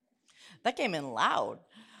That came in loud.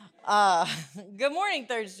 Good morning,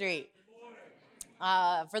 Third Street.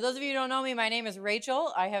 For those of you who don't know me, my name is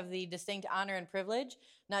Rachel. I have the distinct honor and privilege,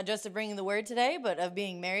 not just of bringing the word today, but of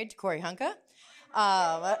being married to Corey Hunka.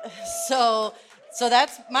 Um, so, so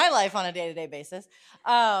that's my life on a day-to-day basis.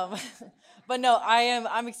 But no,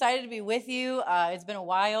 I'm excited to be with you. It's been a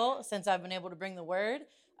while since I've been able to bring the word,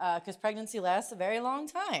 because pregnancy lasts a very long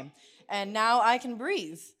time, and now I can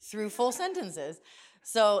breathe through full sentences.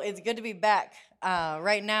 So it's good to be back.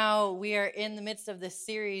 Right now, we are in the midst of this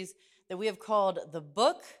series that we have called The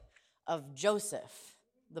Book of Joseph.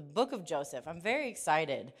 The Book of Joseph. I'm very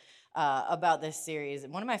excited about this series.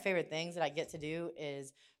 One of my favorite things that I get to do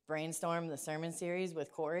is brainstorm the sermon series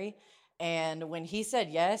with Corey. And when he said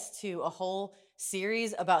yes to a whole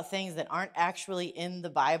series about things that aren't actually in the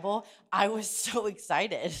Bible, I was so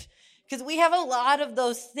excited because we have a lot of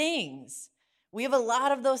those things. We have a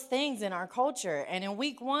lot of those things in our culture. And in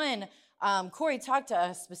week one, Corey talked to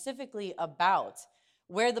us specifically about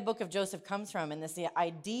where the book of Joseph comes from and the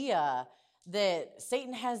idea that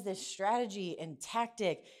Satan has this strategy and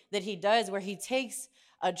tactic that he does where he takes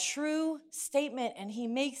a true statement and he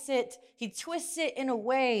twists it in a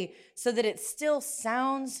way so that it still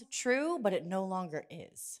sounds true, but it no longer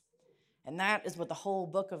is. And that is what the whole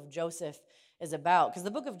book of Joseph is about. Because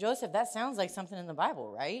the book of Joseph, that sounds like something in the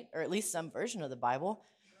Bible, right? Or at least some version of the Bible.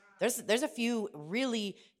 There's a few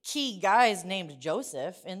really key guys named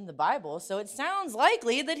Joseph in the Bible, so it sounds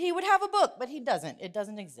likely that he would have a book, but he doesn't. It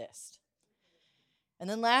doesn't exist. And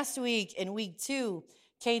then last week, in week 2,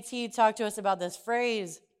 KT talked to us about this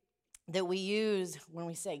phrase that we use when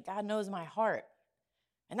we say, God knows my heart.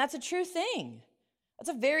 And that's a true thing.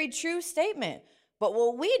 That's a very true statement. But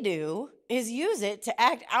what we do is use it to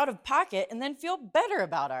act out of pocket and then feel better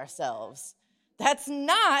about ourselves. That's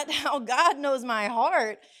not how God knows my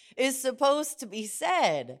heart is supposed to be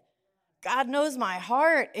said. God knows my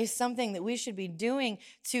heart is something that we should be doing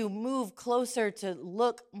to move closer, to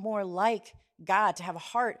look more like God, to have a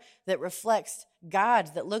heart that reflects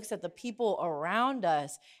God, that looks at the people around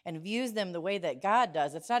us and views them the way that God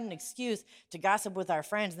does. It's not an excuse to gossip with our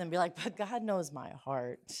friends and then be like, but God knows my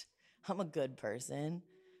heart. I'm a good person.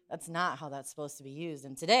 That's not how that's supposed to be used.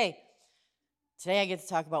 And today I get to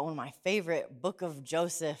talk about one of my favorite Book of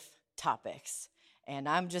Joseph topics. And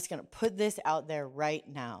I'm just going to put this out there right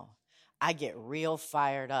now. I get real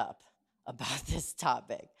fired up about this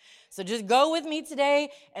topic. So just go with me today,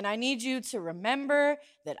 and I need you to remember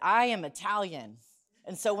that I am Italian.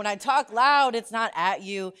 And so when I talk loud, it's not at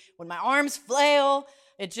you. When my arms flail,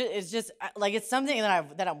 it's just like it's something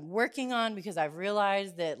that I'm working on because I've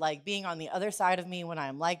realized that like being on the other side of me when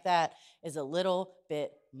I'm like that is a little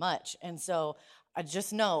bit much. And so I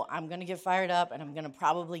just know I'm going to get fired up and I'm going to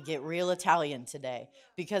probably get real Italian today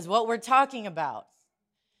because what we're talking about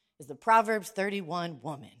is the Proverbs 31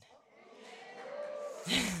 woman.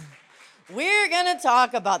 We're going to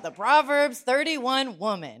talk about the Proverbs 31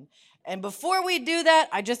 woman. And before we do that,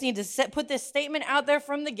 I just need to put this statement out there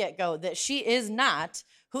from the get-go that she is not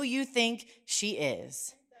who you think she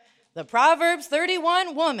is. The Proverbs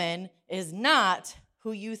 31 woman is not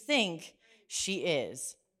who you think she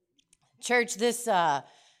is. Church, this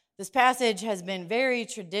passage has been very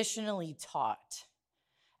traditionally taught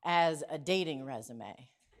as a dating resume.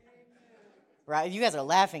 Right? You guys are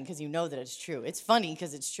laughing because you know that it's true. It's funny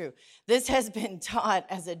because it's true. This has been taught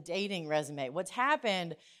as a dating resume. What's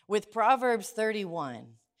happened with Proverbs 31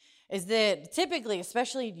 is that typically,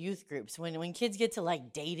 especially youth groups, when kids get to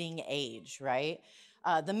like dating age, right?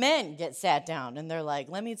 The men get sat down and they're like,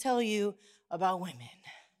 let me tell you about women.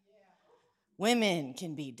 Women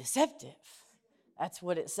can be deceptive. That's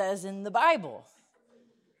what it says in the Bible.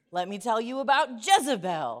 Let me tell you about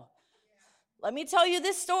Jezebel. Let me tell you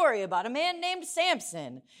this story about a man named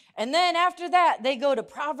Samson. And then after that, they go to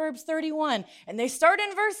Proverbs 31, and they start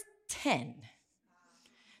in verse 10.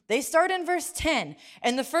 They start in verse 10,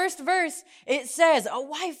 and the first verse, it says, a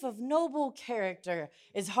wife of noble character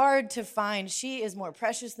is hard to find. She is more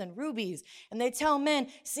precious than rubies. And they tell men,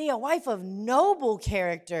 see, a wife of noble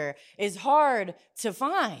character is hard to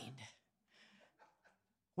find.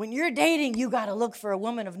 When you're dating, you got to look for a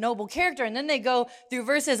woman of noble character. And then they go through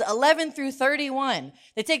verses 11 through 31.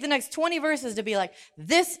 They take the next 20 verses to be like,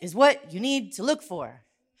 this is what you need to look for.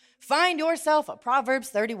 Find yourself a Proverbs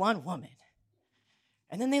 31 woman.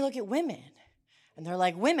 And then they look at women. And they're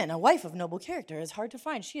like, women, a wife of noble character is hard to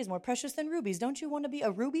find. She is more precious than rubies. Don't you want to be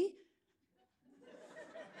a ruby?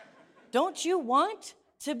 Don't you want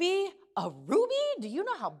to be a ruby? Do you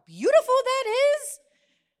know how beautiful that is?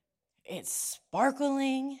 It's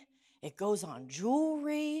sparkling. It goes on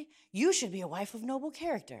jewelry. You should be a wife of noble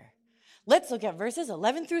character. Let's look at verses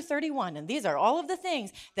 11 through 31. And these are all of the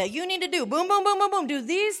things that you need to do. Boom, boom, boom, boom, boom. Do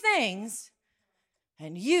these things,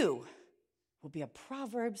 and you will be a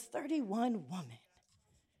Proverbs 31 woman.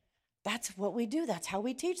 That's what we do. That's how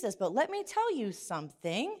we teach this. But let me tell you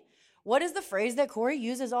something. What is the phrase that Corey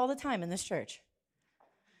uses all the time in this church?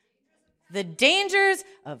 The dangers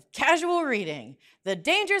of casual reading. The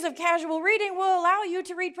dangers of casual reading will allow you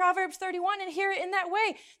to read Proverbs 31 and hear it in that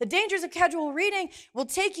way. The dangers of casual reading will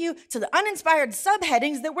take you to the uninspired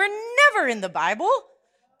subheadings that were never in the Bible.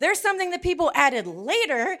 There's something that people added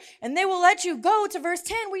later, and they will let you go to verse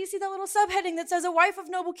 10 where you see that little subheading that says a wife of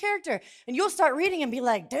noble character. And you'll start reading and be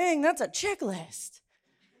like, dang, that's a checklist.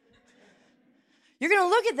 You're going to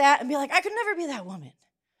look at that and be like, I could never be that woman.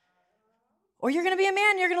 Or you're going to be a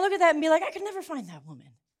man and you're going to look at that and be like, I could never find that woman.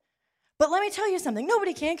 But let me tell you something.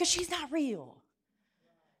 Nobody can, because she's not real.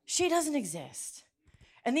 She doesn't exist.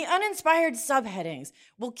 And the uninspired subheadings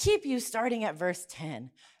will keep you starting at verse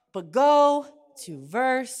 10. But go to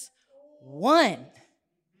verse 1.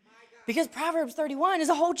 Because Proverbs 31 is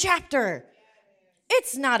a whole chapter.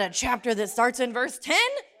 It's not a chapter that starts in verse 10.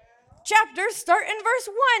 Chapters start in verse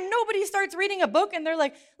 1. Nobody starts reading a book and they're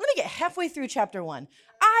like, let me get halfway through chapter 1.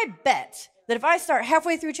 I bet that if I start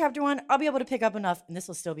halfway through chapter 1, I'll be able to pick up enough and this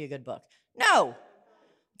will still be a good book. No,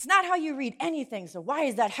 it's not how you read anything. So why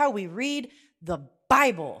is that how we read the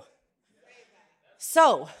Bible?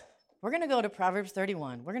 So we're going to go to Proverbs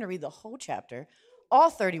 31. We're going to read the whole chapter, all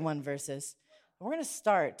 31 verses. And we're going to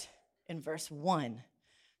start in verse 1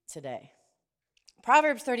 today.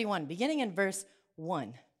 Proverbs 31, beginning in verse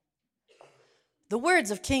 1. The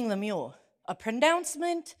words of King Lemuel, a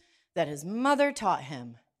pronouncement that his mother taught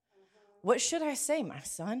him. What should I say, my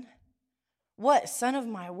son? What, son of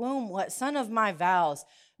my womb? What, son of my vows?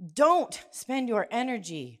 Don't spend your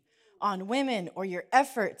energy on women or your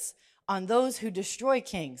efforts on those who destroy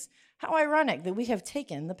kings. How ironic that we have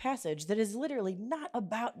taken the passage that is literally not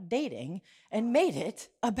about dating and made it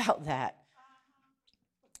about that.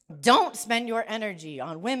 Don't spend your energy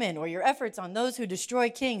on women or your efforts on those who destroy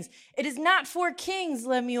kings. It is not for kings,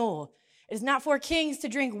 Lemuel. It is not for kings to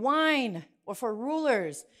drink wine or for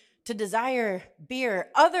rulers to desire beer.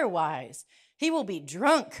 Otherwise, he will be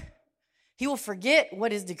drunk. He will forget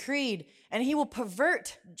what is decreed, and he will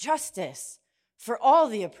pervert justice for all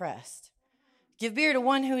the oppressed. Give beer to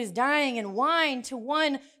one who is dying and wine to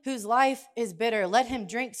one whose life is bitter. Let him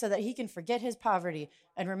drink so that he can forget his poverty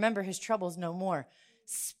and remember his troubles no more.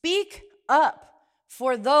 Speak up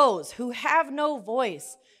for those who have no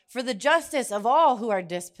voice, for the justice of all who are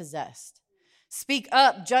dispossessed. Speak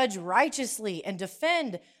up, judge righteously, and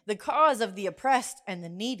defend the cause of the oppressed and the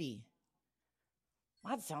needy.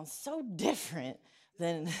 That sounds so different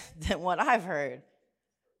than what I've heard.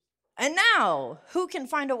 And now, who can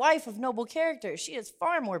find a wife of noble character? She is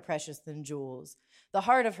far more precious than jewels. The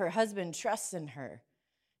heart of her husband trusts in her,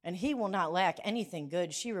 and he will not lack anything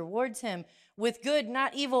good. She rewards him with good,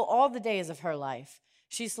 not evil, all the days of her life.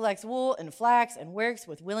 She selects wool and flax and works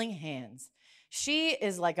with willing hands. She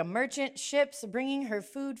is like a merchant ship bringing her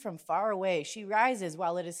food from far away. She rises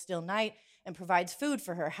while it is still night and provides food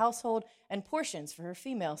for her household and portions for her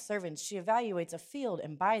female servants. She evaluates a field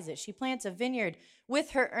and buys it. She plants a vineyard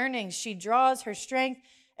with her earnings. She draws her strength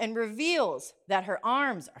and reveals that her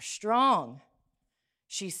arms are strong.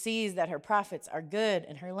 She sees that her profits are good,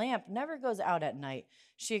 and her lamp never goes out at night.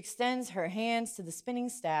 She extends her hands to the spinning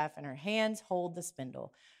staff, and her hands hold the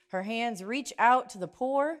spindle. Her hands reach out to the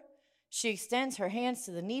poor. She extends her hands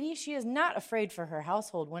to the needy. She is not afraid for her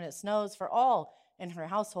household when it snows, for all in her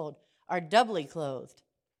household are doubly clothed.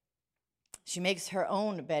 She makes her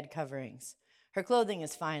own bed coverings. Her clothing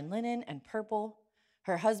is fine linen and purple.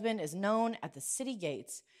 Her husband is known at the city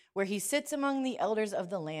gates, where he sits among the elders of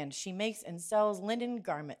the land. She makes and sells linen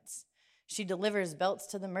garments. She delivers belts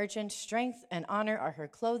to the merchant. Strength and honor are her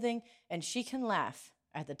clothing, and she can laugh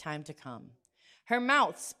at the time to come. Her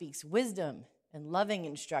mouth speaks wisdom, and loving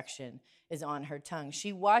instruction is on her tongue.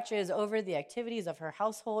 She watches over the activities of her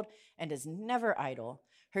household and is never idle.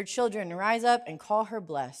 Her children rise up and call her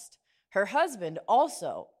blessed. Her husband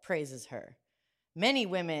also praises her. Many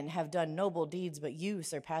women have done noble deeds, but you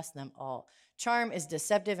surpass them all. Charm is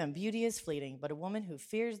deceptive and beauty is fleeting, but a woman who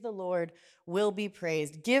fears the Lord will be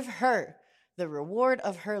praised. Give her the reward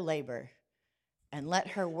of her labor, and let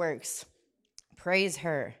her works praise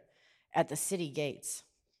her at the city gates.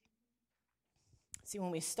 See,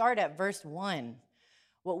 when we start at verse 1,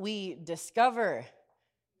 what we discover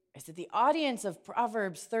is that the audience of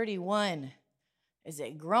Proverbs 31 is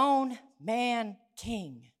a grown man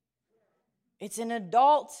king. It's an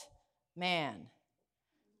adult man.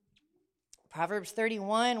 Proverbs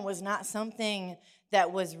 31 was not something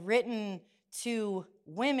that was written to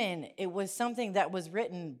women. It was something that was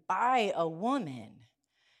written by a woman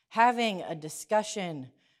having a discussion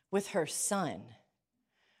with her son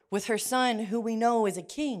who we know is a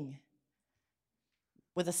king,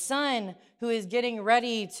 with a son who is getting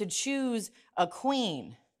ready to choose a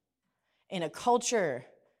queen in a culture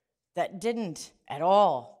that didn't at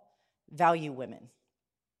all value women.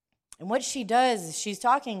 And what she does is she's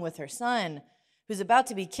talking with her son who's about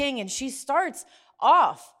to be king, and she starts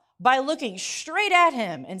off by looking straight at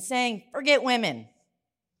him and saying, forget women.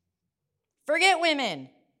 Forget women.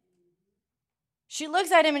 She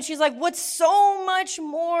looks at him and she's like, what's so much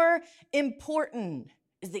more important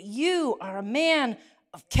is that you are a man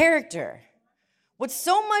of character. What's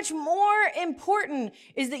so much more important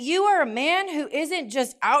is that you are a man who isn't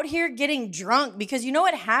just out here getting drunk, because you know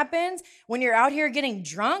what happens when you're out here getting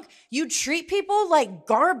drunk? You treat people like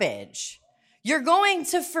garbage. You're going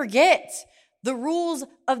to forget the rules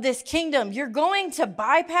of this kingdom. You're going to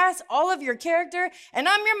bypass all of your character, and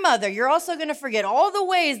I'm your mother. You're also going to forget all the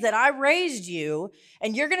ways that I raised you,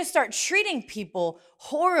 and you're going to start treating people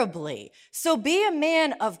horribly. So be a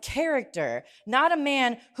man of character, not a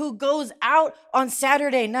man who goes out on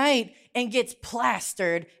Saturday night and gets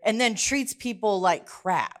plastered and then treats people like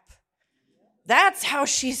crap. That's how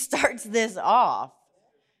she starts this off.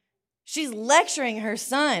 She's lecturing her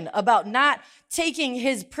son about not taking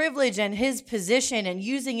his privilege and his position and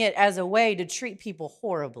using it as a way to treat people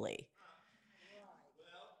horribly.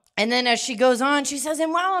 And then as she goes on, she says,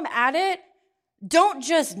 and while I'm at it, don't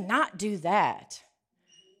just not do that.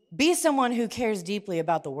 Be someone who cares deeply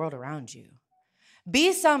about the world around you.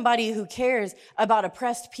 Be somebody who cares about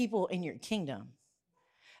oppressed people in your kingdom.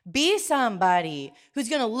 Be somebody who's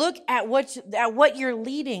going to look at what you're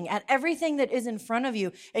leading, at everything that is in front of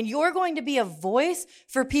you, and you're going to be a voice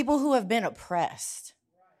for people who have been oppressed.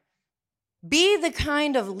 Be the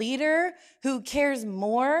kind of leader who cares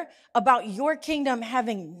more about your kingdom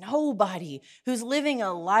having nobody who's living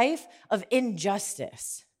a life of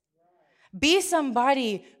injustice. Be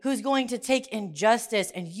somebody who's going to take injustice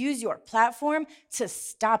and use your platform to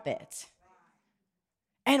stop it.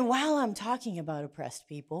 And while I'm talking about oppressed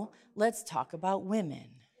people, let's talk about women.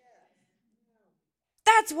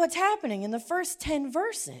 That's what's happening in the first 10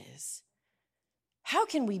 verses. How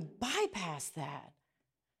can we bypass that?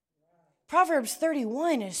 Proverbs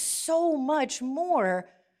 31 is so much more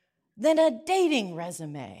than a dating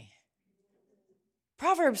resume.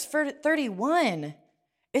 Proverbs 31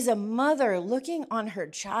 is a mother looking on her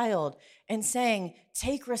child and saying,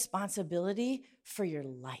 take responsibility for your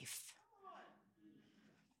life.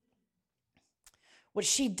 What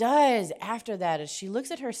she does after that is she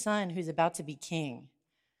looks at her son who's about to be king,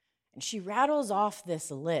 and she rattles off this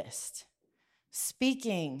list,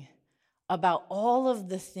 speaking about all of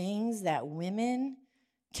the things that women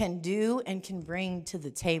can do and can bring to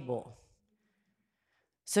the table.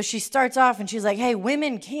 So she starts off and she's like, hey,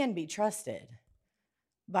 women can be trusted,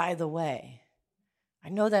 by the way. I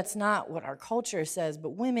know that's not what our culture says,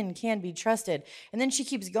 but women can be trusted. And then she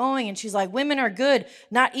keeps going and she's like, women are good,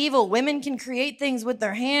 not evil. Women can create things with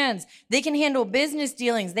their hands. They can handle business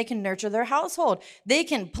dealings. They can nurture their household. They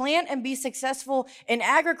can plant and be successful in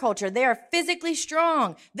agriculture. They are physically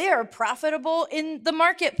strong. They are profitable in the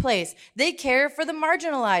marketplace. They care for the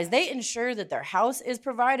marginalized. They ensure that their house is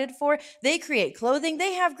provided for. They create clothing.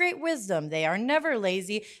 They have great wisdom. They are never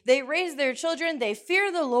lazy. They raise their children. They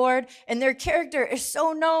fear the Lord, and their character is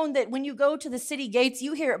so known that when you go to the city gates,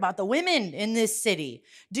 you hear about the women in this city.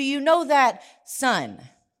 Do you know that, son?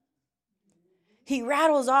 He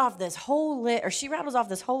rattles off this whole list, or she rattles off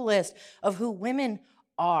this whole list of who women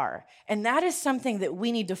are. And that is something that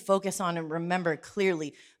we need to focus on and remember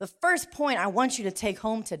clearly. The first point I want you to take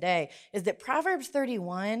home today is that Proverbs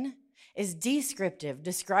 31 is descriptive,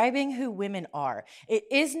 describing who women are. It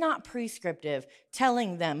is not prescriptive,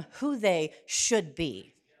 telling them who they should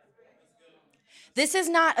be. This is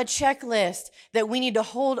not a checklist that we need to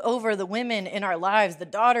hold over the women in our lives, the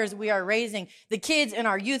daughters we are raising, the kids in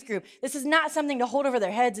our youth group. This is not something to hold over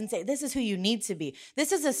their heads and say, this is who you need to be.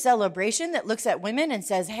 This is a celebration that looks at women and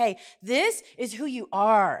says, hey, this is who you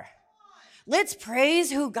are. Let's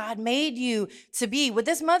praise who God made you to be. What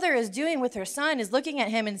this mother is doing with her son is looking at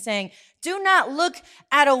him and saying, do not look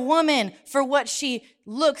at a woman for what she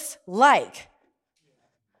looks like.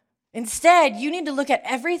 Instead, you need to look at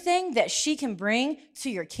everything that she can bring to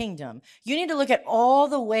your kingdom. You need to look at all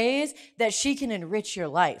the ways that she can enrich your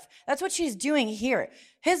life. That's what she's doing here.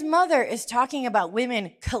 His mother is talking about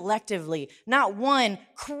women collectively, not one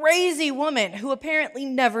crazy woman who apparently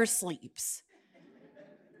never sleeps.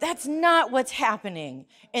 That's not what's happening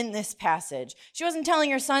in this passage. She wasn't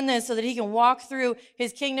telling her son this so that he can walk through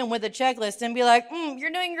his kingdom with a checklist and be like,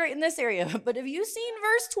 you're doing great in this area. But have you seen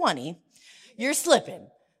verse 20? You're slipping.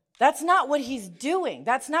 That's not what he's doing.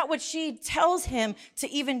 That's not what she tells him to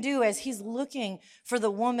even do as he's looking for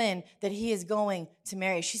the woman that he is going to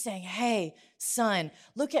marry. She's saying, hey, son,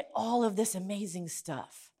 look at all of this amazing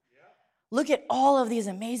stuff. Look at all of these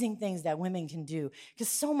amazing things that women can do, because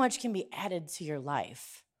so much can be added to your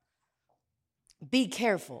life. Be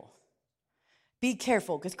careful. Be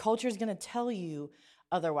careful, because culture is going to tell you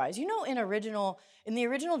otherwise. You know, in the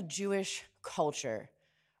original Jewish culture,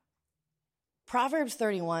 Proverbs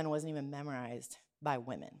 31 wasn't even memorized by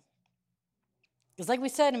women. Because like we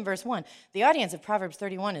said in verse 1, the audience of Proverbs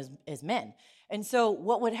 31 is men. And so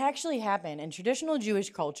what would actually happen in traditional Jewish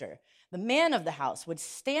culture, the man of the house would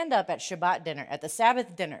stand up at Shabbat dinner, at the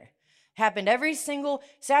Sabbath dinner. Happened every single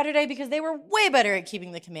Saturday because they were way better at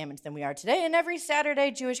keeping the commandments than we are today. And every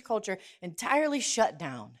Saturday, Jewish culture entirely shut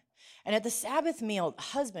down. And at the Sabbath meal, the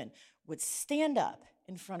husband would stand up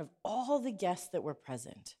in front of all the guests that were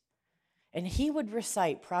present. And he would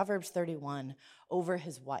recite Proverbs 31 over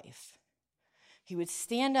his wife. He would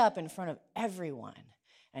stand up in front of everyone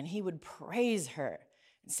and he would praise her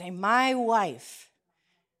and say, my wife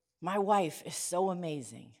is so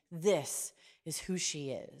amazing. This is who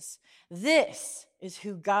she is. This is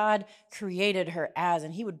who God created her as.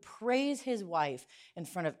 And he would praise his wife in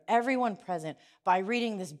front of everyone present by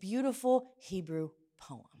reading this beautiful Hebrew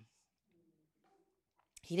poem.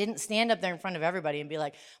 He didn't stand up there in front of everybody and be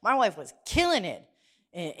like, my wife was killing it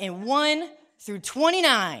in 1 through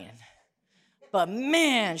 29. But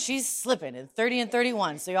man, she's slipping in 30 and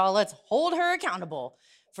 31. So y'all, let's hold her accountable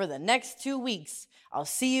for the next 2 weeks. I'll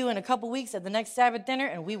see you in a couple weeks at the next Sabbath dinner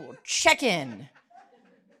and we will check in.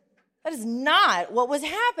 That is not what was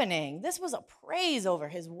happening. This was a praise over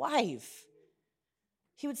his wife.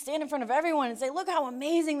 He would stand in front of everyone and say, look how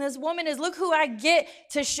amazing this woman is. Look who I get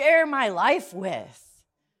to share my life with.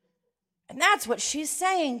 And that's what she's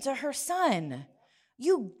saying to her son.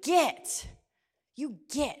 You get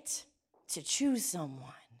to choose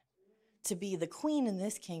someone to be the queen in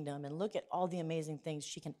this kingdom, and look at all the amazing things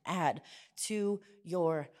she can add to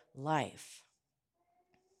your life.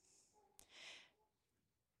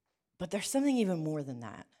 But there's something even more than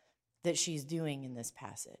that she's doing in this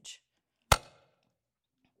passage.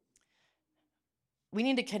 We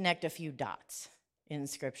need to connect a few dots in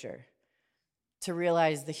Scripture to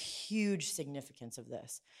realize the huge significance of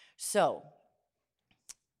this. So,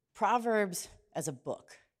 Proverbs as a book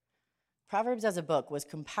was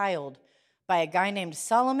compiled by a guy named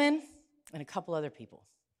Solomon and a couple other people.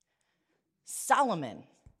 Solomon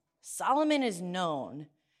is known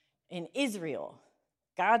in Israel,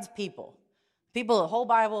 God's people, the whole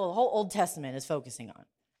Bible, the whole Old Testament is focusing on.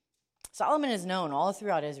 Solomon is known all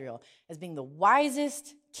throughout Israel as being the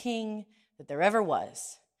wisest king that there ever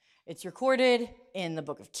was. It's recorded in the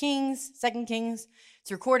book of Kings, 2 Kings.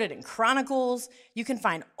 It's recorded in Chronicles. You can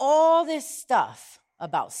find all this stuff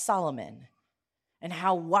about Solomon and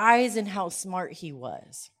how wise and how smart he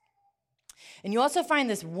was. And you also find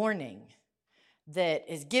this warning that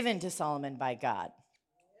is given to Solomon by God.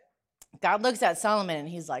 God looks at Solomon and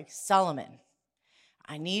he's like, Solomon,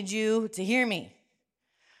 I need you to hear me.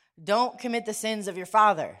 Don't commit the sins of your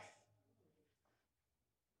father.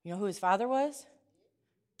 You know who his father was?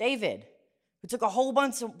 David, who took a whole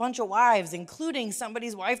bunch of wives, including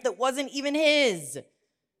somebody's wife that wasn't even his.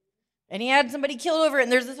 And he had somebody killed over it,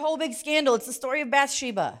 and there's this whole big scandal. It's the story of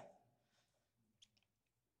Bathsheba.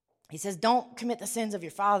 He says, don't commit the sins of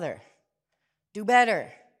your father. Do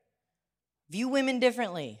better. View women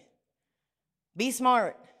differently. Be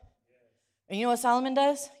smart. And you know what Solomon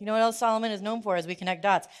does? You know what else Solomon is known for as we connect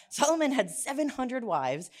dots? Solomon had 700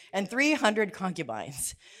 wives and 300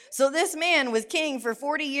 concubines. So this man was king for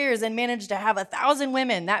 40 years and managed to have 1,000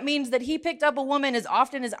 women. That means that he picked up a woman as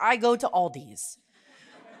often as I go to Aldi's.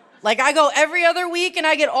 Like I go every other week and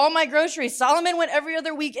I get all my groceries. Solomon went every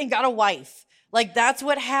other week and got a wife. Like that's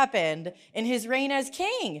what happened in his reign as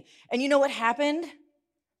king. And you know what happened?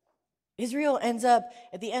 Israel ends up,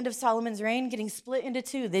 at the end of Solomon's reign, getting split into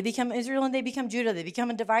two. They become Israel and they become Judah. They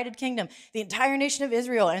become a divided kingdom. The entire nation of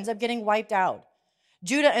Israel ends up getting wiped out.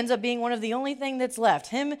 Judah ends up being one of the only thing that's left.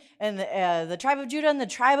 Him and the tribe of Judah and the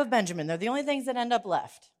tribe of Benjamin, they're the only things that end up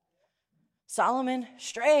left. Solomon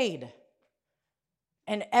strayed.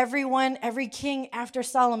 And every king after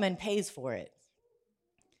Solomon pays for it.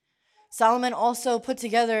 Solomon also put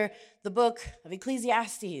together the book of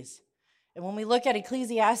Ecclesiastes. And when we look at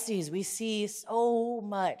Ecclesiastes, we see so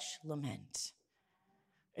much lament.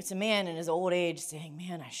 It's a man in his old age saying,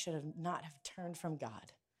 man, I should have not have turned from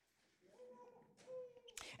God.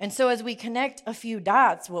 And so as we connect a few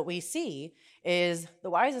dots, what we see is the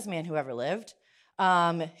wisest man who ever lived.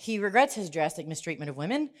 He regrets his drastic mistreatment of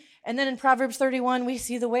women. And then in Proverbs 31, we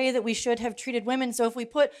see the way that we should have treated women. So if we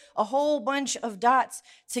put a whole bunch of dots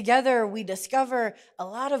together, we discover a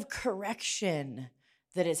lot of correction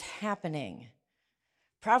that is happening.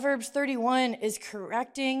 Proverbs 31 is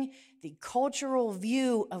correcting the cultural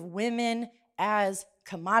view of women as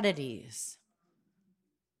commodities.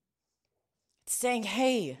 It's saying,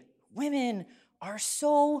 hey, women are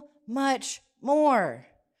so much more.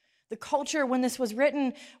 The culture when this was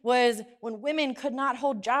written was when women could not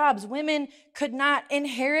hold jobs. Women could not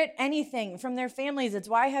inherit anything from their families. It's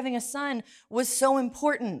why having a son was so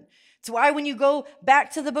important. It's why when you go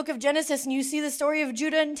back to the book of Genesis and you see the story of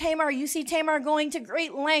Judah and Tamar, you see Tamar going to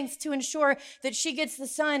great lengths to ensure that she gets the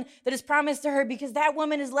son that is promised to her because that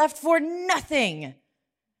woman is left for nothing.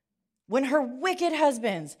 When her wicked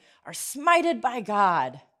husbands are smited by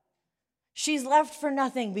God, she's left for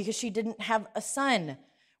nothing because she didn't have a son.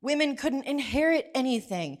 Women couldn't inherit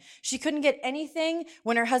anything. She couldn't get anything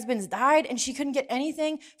when her husbands died, and she couldn't get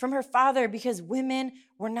anything from her father because women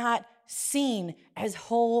were not seen as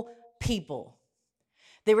whole people.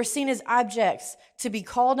 They were seen as objects to be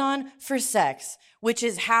called on for sex, which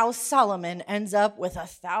is how Solomon ends up with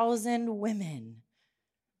 1,000 women.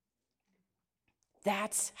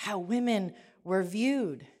 That's how women were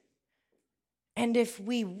viewed. And if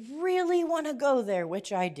we really want to go there,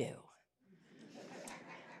 which I do,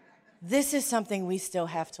 this is something we still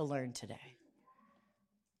have to learn today.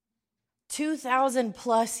 2,000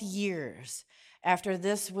 plus years after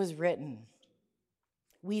this was written,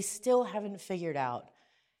 we still haven't figured out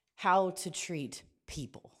how to treat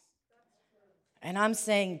people. And I'm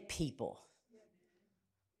saying people.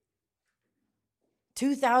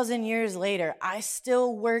 2,000 years later, I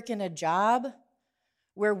still work in a job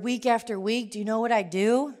where week after week, do you know what I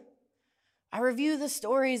do? I review the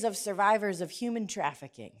stories of survivors of human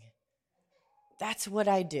trafficking. That's what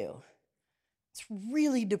I do. It's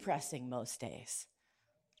really depressing most days.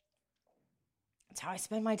 That's how I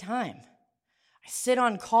spend my time. I sit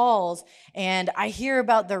on calls and I hear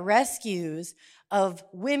about the rescues of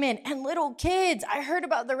women and little kids. I heard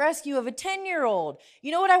about the rescue of a 10-year-old.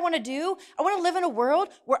 You know what I want to do? I want to live in a world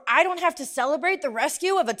where I don't have to celebrate the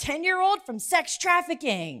rescue of a 10-year-old from sex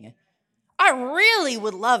trafficking. I really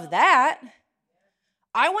would love that.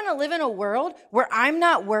 I want to live in a world where I'm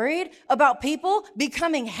not worried about people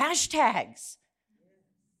becoming hashtags.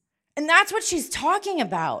 And that's what she's talking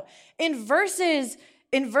about. In verses,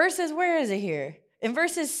 where is it here? In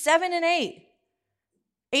verses 7 and 8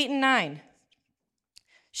 and 9,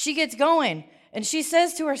 she gets going and she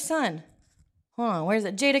says to her son, hold on, where is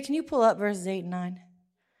it? Jada, can you pull up verses 8 and 9?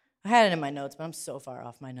 I had it in my notes, but I'm so far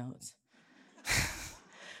off my notes.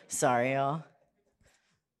 Sorry, y'all.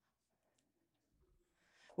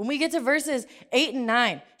 When we get to verses 8 and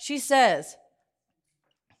 9, she says,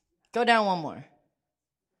 go down one more.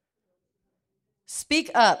 Speak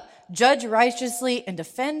up, judge righteously, and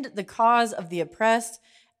defend the cause of the oppressed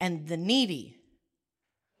and the needy.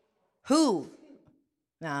 Who?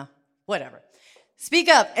 Whatever. Speak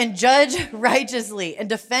up and judge righteously and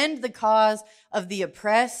defend the cause of the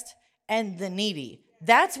oppressed and the needy.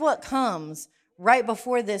 That's what comes right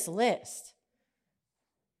before this list.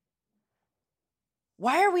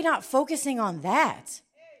 Why are we not focusing on that?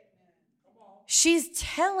 She's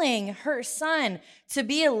telling her son to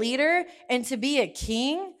be a leader and to be a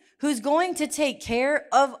king who's going to take care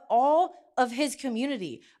of all of his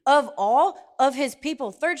community, of all of his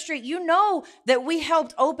people. 3rd Street, you know that we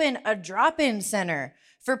helped open a drop-in center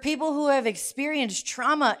for people who have experienced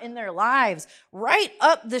trauma in their lives right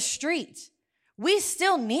up the street. We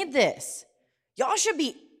still need this. Y'all should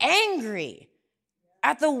be angry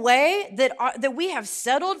at the way that we have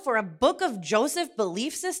settled for a Book of Joseph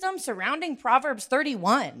belief system surrounding Proverbs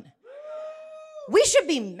 31. We should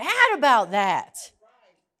be mad about that.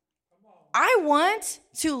 I want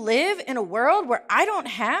to live in a world where I don't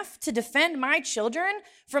have to defend my children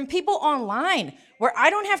from people online, where I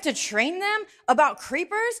don't have to train them about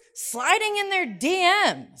creepers sliding in their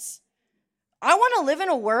DMs. I want to live in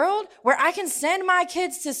a world where I can send my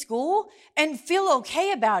kids to school and feel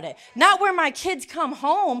okay about it. Not where my kids come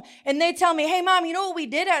home and they tell me, hey, Mom, you know what we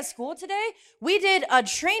did at school today? We did a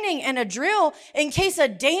training and a drill in case a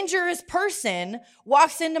dangerous person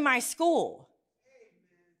walks into my school.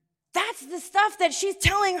 That's the stuff that she's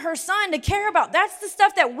telling her son to care about. That's the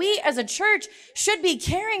stuff that we as a church should be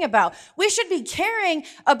caring about. We should be caring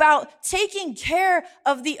about taking care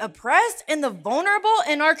of the oppressed and the vulnerable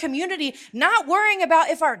in our community, not worrying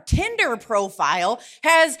about if our Tinder profile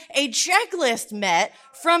has a checklist met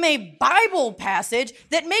from a Bible passage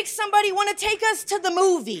that makes somebody want to take us to the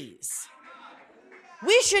movies.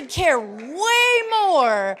 We should care way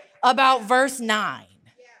more about verse 9.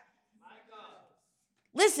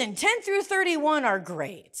 Listen, 10 through 31 are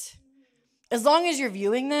great. As long as you're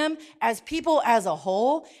viewing them as people as a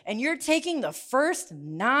whole, and you're taking the first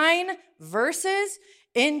 9 verses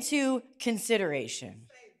into consideration.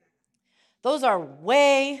 Those are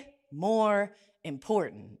way more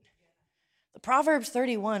important. The Proverbs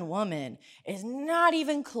 31 woman is not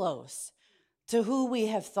even close to who we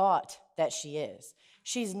have thought that she is.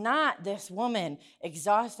 She's not this woman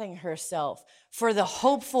exhausting herself for the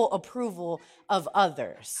hopeful approval of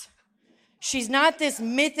others. She's not this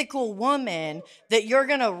mythical woman that you're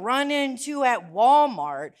going to run into at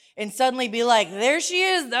Walmart and suddenly be like, there she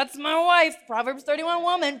is, that's my wife, Proverbs 31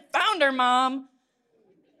 woman, found her, mom.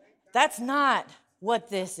 That's not what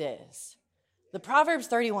this is. The Proverbs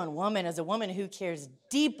 31 woman is a woman who cares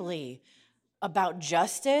deeply about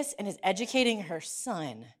justice and is educating her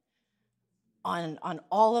son on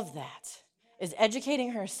all of that, is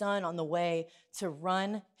educating her son on the way to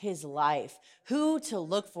run his life, who to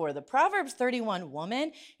look for. The Proverbs 31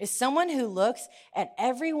 woman is someone who looks at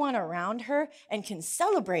everyone around her and can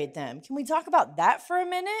celebrate them. Can we talk about that for a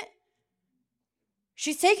minute?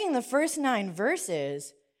 She's taking the first 9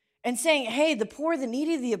 verses and saying, hey, the poor, the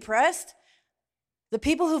needy, the oppressed, the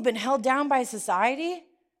people who've been held down by society,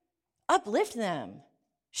 uplift them.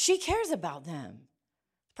 She cares about them.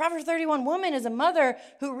 Proverbs 31 woman is a mother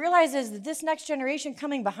who realizes that this next generation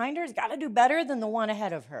coming behind her has got to do better than the one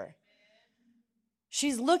ahead of her.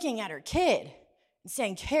 She's looking at her kid and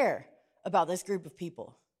saying, care about this group of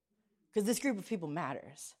people, because this group of people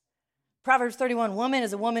matters. Proverbs 31 woman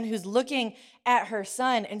is a woman who's looking at her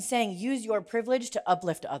son and saying, use your privilege to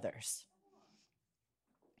uplift others.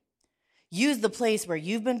 Use the place where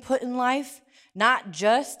you've been put in life, not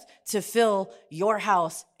just to fill your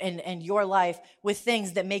house and your life with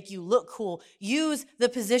things that make you look cool. Use the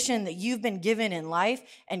position that you've been given in life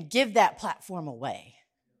and give that platform away.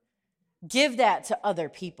 Give that to other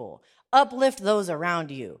people. Uplift those around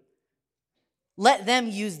you. Let them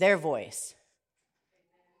use their voice.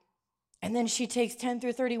 And then she takes 10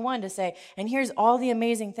 through 31 to say, and here's all the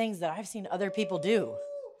amazing things that I've seen other people do.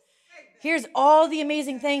 Here's all the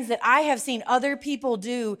amazing things that I have seen other people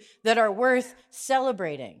do that are worth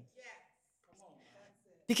celebrating.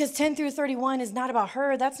 Because 10 through 31 is not about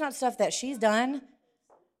her. That's not stuff that she's done.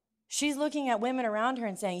 She's looking at women around her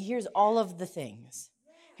and saying, here's all of the things.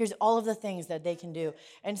 Here's all of the things that they can do.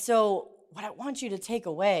 And so what I want you to take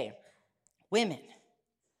away, women,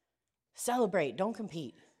 celebrate, don't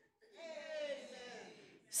compete.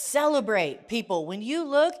 Celebrate, people. When you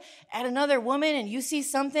look at another woman and you see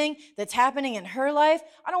something that's happening in her life,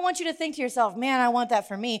 I don't want you to think to yourself, man, I want that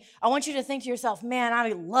for me. I want you to think to yourself, man,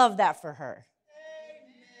 I love that for her.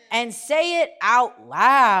 Amen. And say it out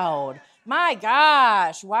loud. My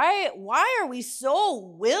gosh, why are we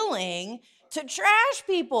so willing to trash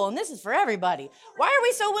people? And this is for everybody. Why are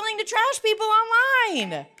we so willing to trash people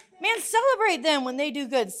online? Man, celebrate them when they do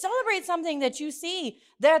good. Celebrate something that you see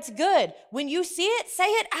that's good. When you see it, say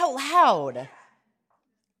it out loud.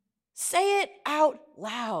 Say it out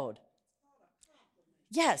loud.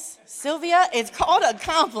 Yes, Sylvia, it's called a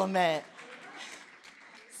compliment.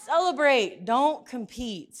 Celebrate, don't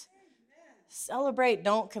compete. Celebrate,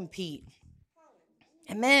 don't compete.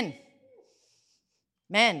 And men,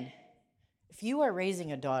 if you are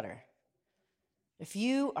raising a daughter,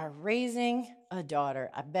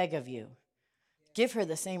 I beg of you, give her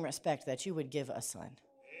the same respect that you would give a son.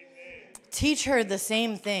 Amen. Teach her the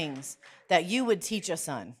same things that you would teach a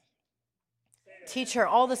son. Teach her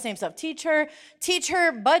all the same stuff. Teach her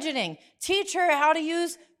budgeting. Teach her how to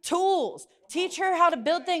use tools. Teach her how to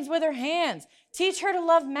build things with her hands. Teach her to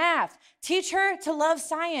love math. Teach her to love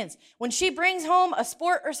science. When she brings home a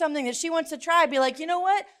sport or something that she wants to try, be like, you know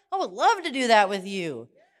what? I would love to do that with you.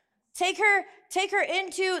 Take her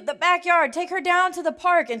into the backyard. Take her down to the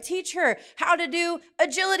park and teach her how to do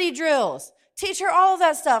agility drills. Teach her all of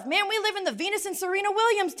that stuff. Man, we live in the Venus and Serena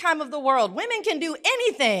Williams time of the world. Women can do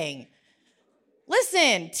anything.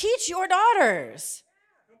 Listen, teach your daughters.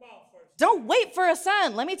 Don't wait for a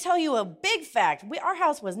son. Let me tell you a big fact. Our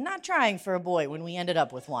house was not trying for a boy when we ended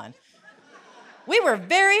up with one. We were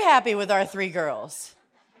very happy with our 3 girls.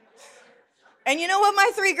 And you know what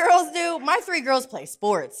my 3 girls do? My 3 girls play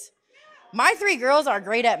sports. My 3 girls are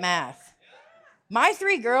great at math. My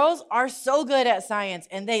 3 girls are so good at science,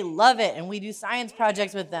 and they love it, and we do science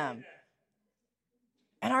projects with them.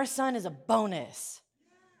 And our son is a bonus.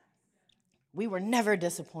 We were never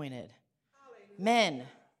disappointed. Men,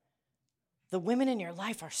 the women in your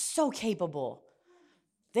life are so capable.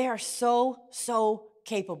 They are so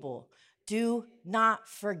capable. Do not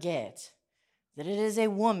forget that it is a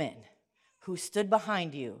woman who stood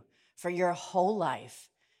behind you for your whole life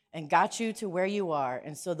and got you to where you are.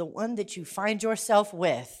 And so the one that you find yourself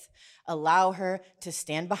with, allow her to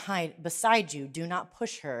stand beside you. Do not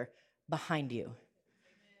push her behind you.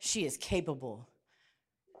 She is capable.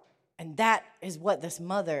 And that is what this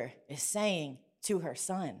mother is saying to her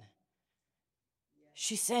son.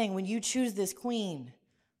 She's saying, when you choose this queen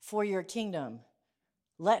for your kingdom,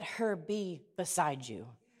 let her be beside you.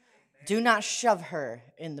 Do not shove her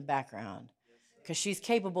in the background, because she's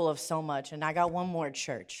capable of so much. And I got one more,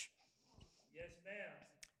 church. Yes, ma'am.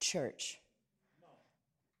 Church.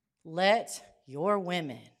 Let your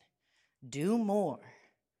women do more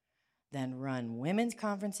than run women's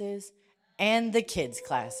conferences and the kids'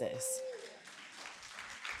 classes.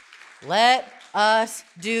 Let us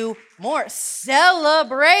do more.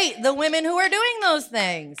 Celebrate the women who are doing those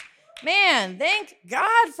things. Man, thank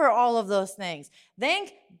God for all of those things.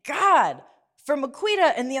 Thank God for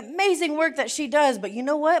Maquita and the amazing work that she does. But you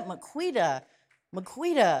know what? Maquita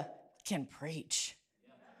can preach.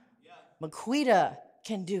 Maquita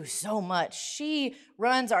can do so much. She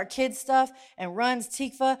runs our kids' stuff and runs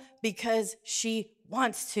Tikva because she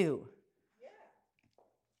wants to.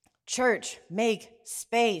 Church, make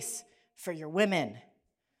space for your women.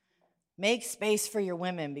 Make space for your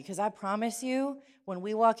women, because I promise you, when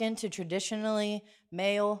we walk into traditionally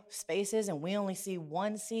male spaces and we only see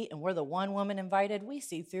one seat and we're the one woman invited, we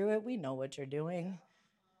see through it. We know what you're doing.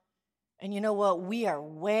 And you know what? We are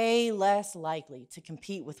way less likely to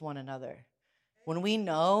compete with one another when we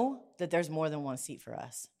know that there's more than one seat for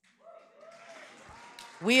us.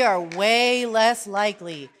 We are way less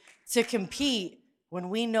likely to compete when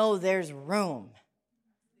we know there's room.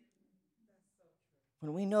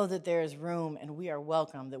 When we know that there is room and we are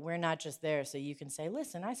welcome, that we're not just there so you can say,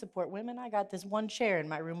 listen, I support women. I got this one chair in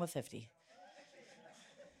my room of 50.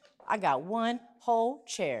 I got one whole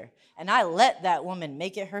chair, and I let that woman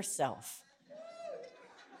make it herself.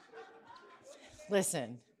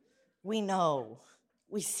 Listen, we know,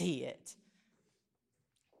 we see it.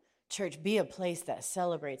 Church, be a place that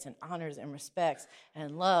celebrates and honors and respects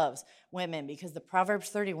and loves women, because the Proverbs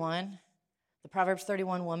 31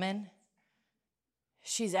 woman,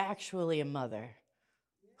 she's actually a mother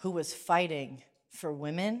who was fighting for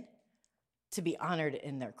women to be honored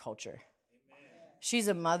in their culture. She's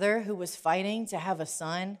a mother who was fighting to have a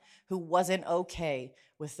son who wasn't okay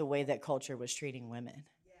with the way that culture was treating women.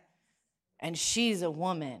 And she's a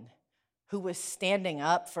woman who was standing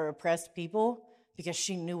up for oppressed people because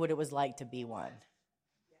she knew what it was like to be one.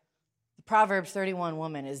 The Proverbs 31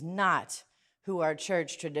 woman is not who our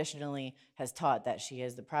church traditionally has taught that she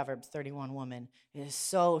is. The Proverbs 31 woman is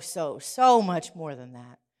so much more than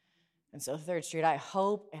that. And so 3rd Street, I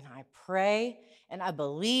hope and I pray and I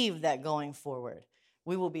believe that going forward,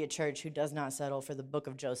 we will be a church who does not settle for the Book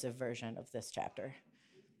of Joseph version of this chapter.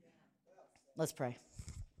 Let's pray.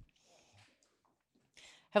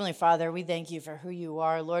 Heavenly Father, we thank you for who you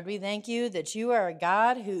are. Lord, we thank you that you are a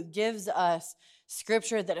God who gives us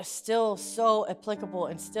scripture that is still so applicable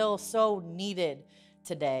and still so needed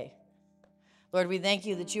today. Lord, we thank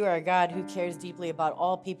you that you are a God who cares deeply about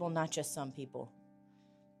all people, not just some people.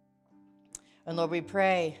 And Lord, we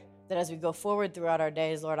pray that as we go forward throughout our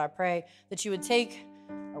days, Lord, I pray that you would take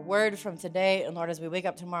a word from today, and Lord, as we wake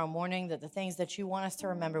up tomorrow morning, that the things that you want us to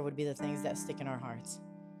remember would be the things that stick in our hearts.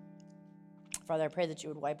 Father, I pray that you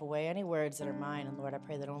would wipe away any words that are mine, and Lord, I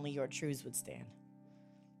pray that only your truths would stand.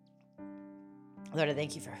 Lord, I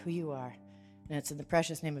thank you for who you are, and it's in the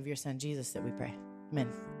precious name of your Son, Jesus, that we pray. Amen.